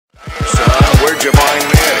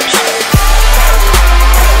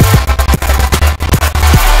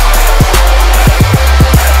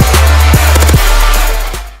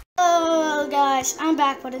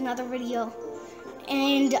back with another video.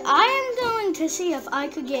 And I am going to see if I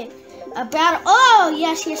could get a battle. Oh,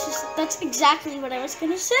 yes, that's exactly what I was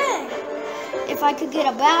going to say. If I could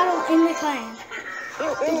get a battle in the clan.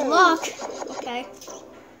 Good luck. Okay.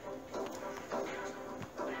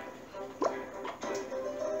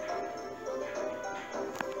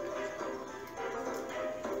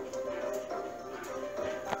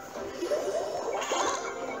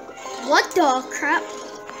 What the crap?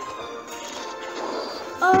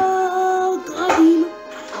 Oh, got him.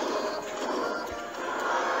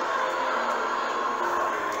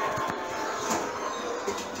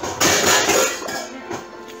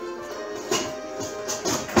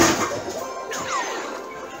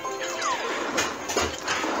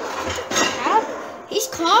 Crap? He's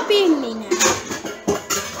copying me now.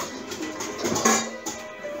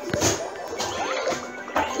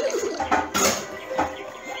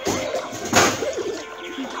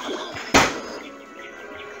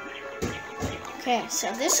 Okay,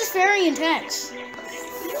 so this is very intense.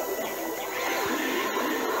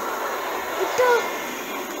 What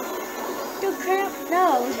the crap?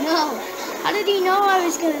 No. How did he know I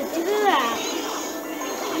was gonna do that?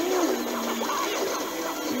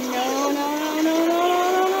 No.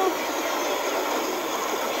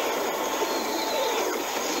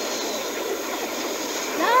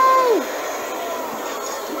 No!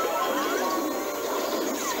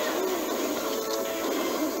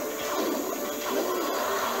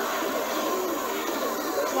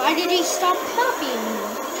 Why did he stop copying me?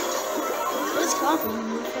 He was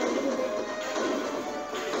copying me for a little bit.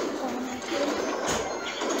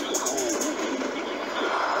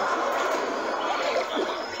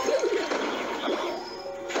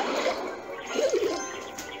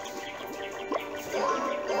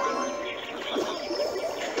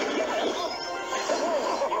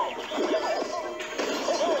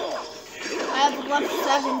 I have level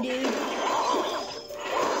 7, dude.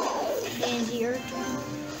 And your turn.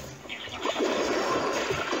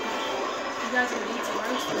 You guys would eat some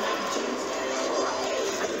roast and mac and cheese?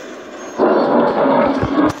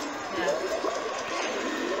 Yeah.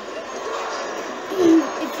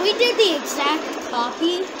 If we did the exact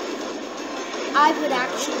copy, I would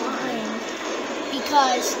actually win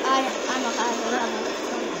because I'm a higher level.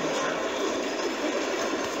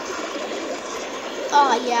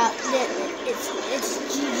 Oh yeah, it's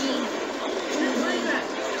GG.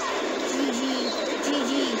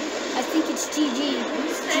 GG. I think it's GG.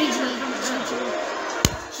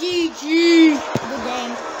 GG. Good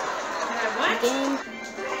game. What? Good game.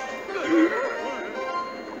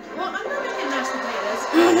 Well, I'm not making mashed potatoes.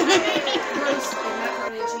 I'm making roast and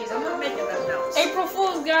macaroni and cheese. I'm not making that else. April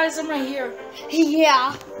Fools, guys, I'm right here.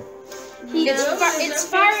 Yeah. It's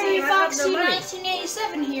Fiery Foxy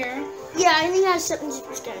 1987 here. Yeah, I think that's something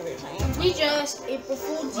subscribers. We just April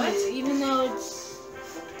Fooled you, even though it's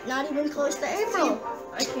Not even close to April.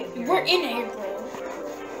 I can't hear we're you. in April.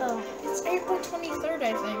 Oh, It's April 23rd,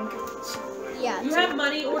 I think. yeah. You have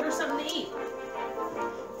money, order something to eat.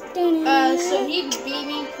 So he beat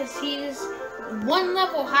me because he's one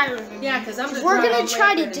level higher than me. Yeah, because I'm just We're running gonna way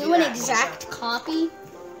try up to there do an that. exact copy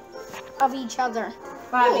of each other.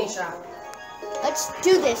 Buy me Cool. shop. Let's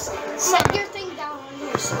do this. Set your thing down on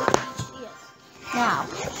here so we can each see it. Now,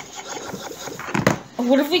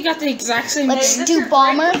 What if we got the exact same let's thing? do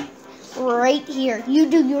bomber right here. You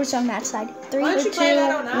do yours on that side. Why 3, don't you play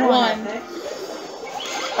that on 2, iPad, 1. okay?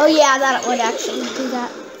 Oh yeah, that would actually do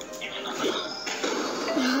that.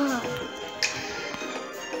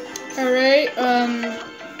 Alright,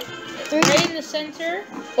 right in the center.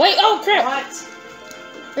 Wait, oh crap! What?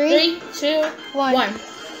 3, 3, 2, 1. 1.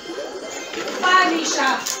 Buy me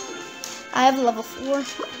shop. I have level 4.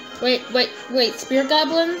 Wait, spear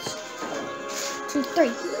goblins? 2, 3.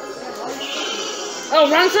 Oh,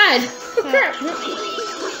 wrong side! Crap!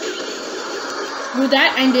 Well,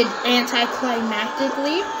 that ended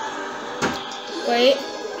anticlimactically. Wait.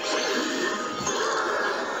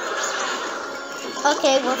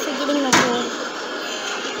 Okay, we're forgetting the rule.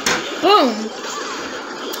 Boom!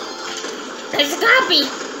 There's a copy!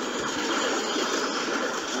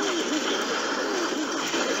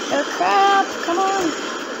 Oh crap, come on.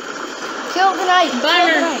 Kill the knight.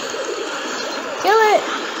 Bummer. Kill it.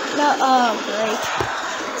 No, oh great.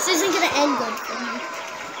 This isn't gonna end good for me.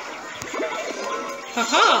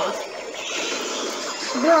 Haha!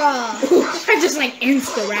 Bruh. I just like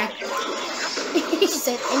insta-wreck. He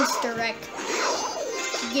said insta-wreck.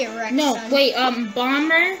 Get wrecked, No, son. wait,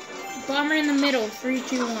 bomber. Bomber in the middle. 3,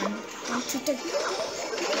 2, 1. 1, 2, 3.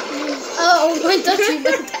 Oh, I thought you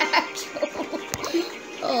meant the actual.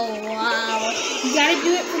 Oh, wow. You gotta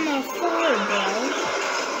do it from afar,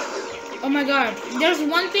 bro. Oh my god. There's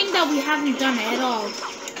one thing that we haven't done at all.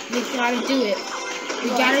 We gotta do it. We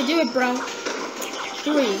gotta do it, bro.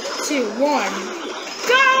 3, 2, 1.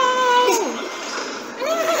 Go!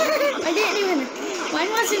 I didn't even. Mine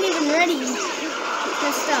wasn't even ready.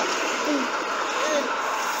 Messed up.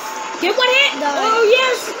 Get one hit! No. Oh,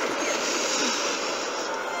 yes!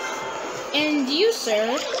 And you,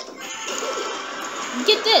 sir,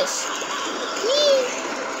 get this. Whee!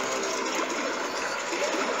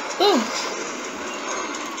 Boom.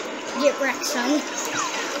 Get wrecked, son.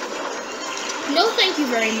 No, thank you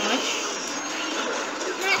very much.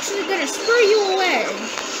 I'm actually gonna spur you away.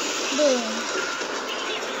 Boom.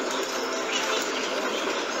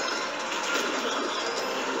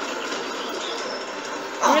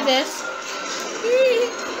 Or this.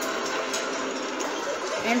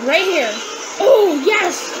 And right here. Oh,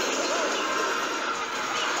 yes!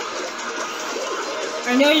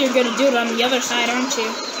 I know you're gonna do it on the other side, aren't you?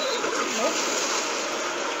 Nope.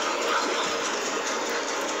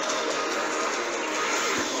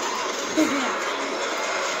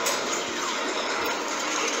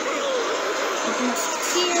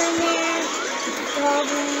 Here and there.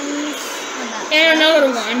 Goblins. And another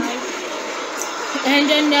one. And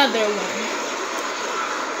another one.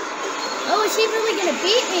 Oh, is he really gonna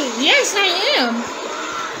beat me? Yes, I am.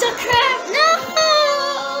 The crap! No!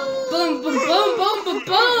 Boom, boom, boom, boom, boom,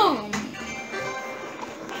 boom.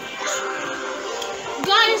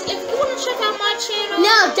 Guys, if you want to check out my channel.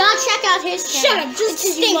 No, don't check out his channel. Shut up, just it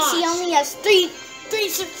 'cause you stinks. He lost. only has three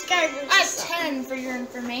subscribers. I have 10 for your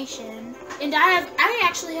information. And I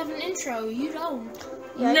actually have an intro. You don't.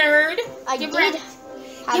 Yeah. Nerd. I Get did wrecked.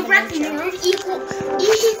 have Get an wrecked, intro. nerd.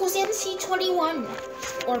 E equals MC21.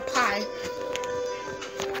 Or pi.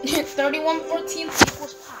 31/14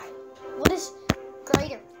 equals pi. What is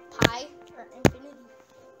greater, pi or infinity?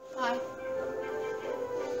 Pi.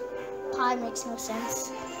 Pi makes no sense.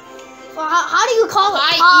 Well, how do you call it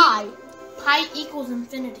Pi pi? Pi equals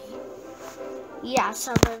infinity. Yeah,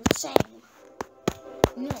 so they're the same.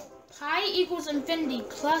 No. Pi equals infinity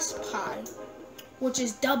plus pi, which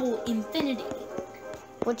is double infinity.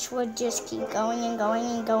 Which would just keep going and going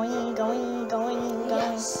and going and going and going and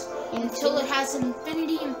going. Yes. Until it has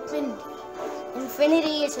infinity.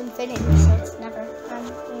 Infinity is infinity, so it's never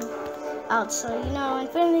running out. So, you know,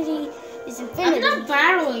 infinity is infinity. I'm not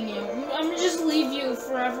battling you. I'm gonna just leave you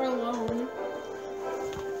forever alone.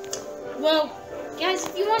 Well, guys,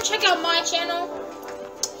 if you want to check out my channel,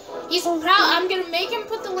 I'm gonna make him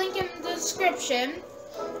put the link in the description.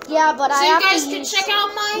 Yeah, but So I you have guys to can use... check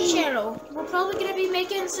out my channel. We're probably gonna be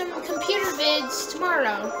making some computer vids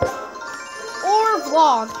tomorrow. Or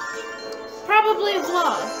vlog. Probably a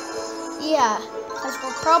vlog. Yeah, because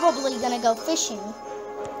we're probably going to go fishing.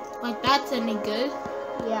 Like that's any good.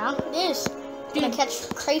 Yeah, it is. Dude. Gonna catch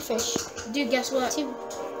crayfish, Dude, guess what? too.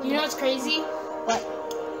 You know what's crazy? What?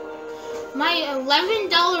 My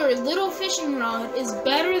 $11 little fishing rod is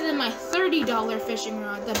better than my $30 fishing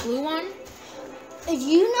rod, the blue one.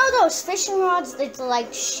 You know those fishing rods that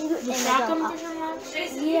like shoot The and they go shotgun up? fishing rod.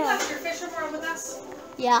 Jason, Yeah. you left your fishing rod with us?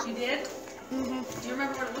 Yeah. You did? Mhm. Do you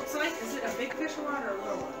remember what it looks like? Is it a big fishing rod or a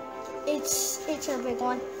little one? It's a big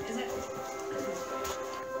one. Is it?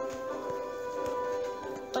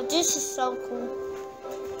 But this is so cool.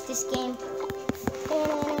 This game.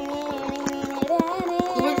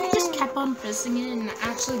 What if you just kept on pressing it and it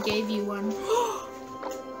actually gave you one?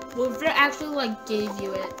 What if it actually like gave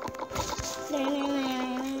you it?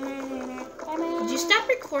 Did you stop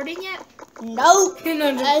recording yet? No. No,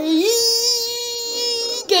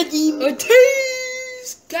 A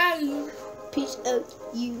tease game. Peace out,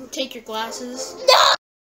 you. Take your glasses. No!